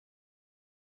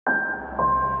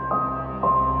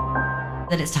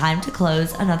that it's time to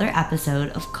close another episode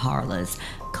of Carla's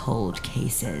Cold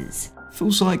Cases.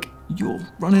 Feels like you're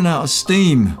running out of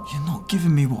steam. You're not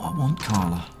giving me what I want,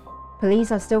 Carla.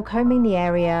 Police are still combing the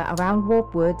area around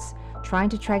Warp Woods, trying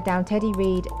to track down Teddy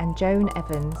Reed and Joan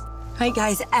Evans. Right,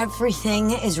 guys,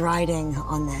 everything is riding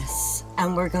on this,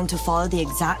 and we're going to follow the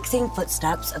exact same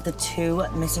footsteps of the two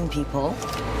missing people.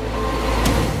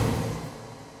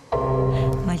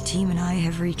 My team and I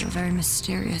have reached a very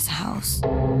mysterious house.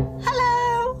 Hello!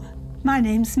 My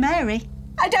name's Mary.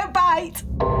 I don't bite.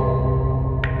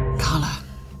 Carla,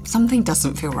 something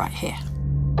doesn't feel right here.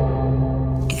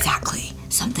 Exactly.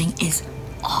 Something is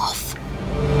off.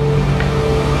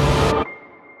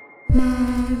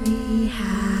 Mary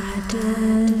had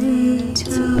a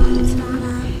little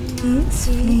lamb, its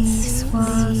fleece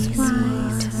was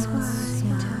white as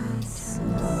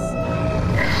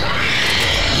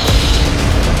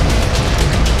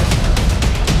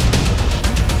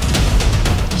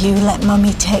You let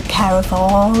Mummy take care of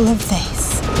all of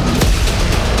this.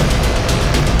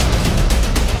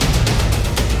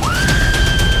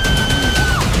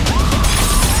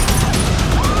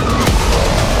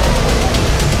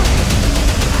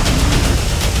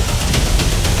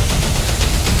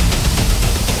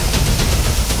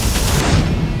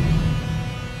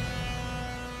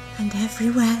 And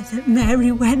everywhere that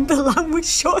Mary went, the lamb was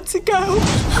sure to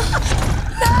go.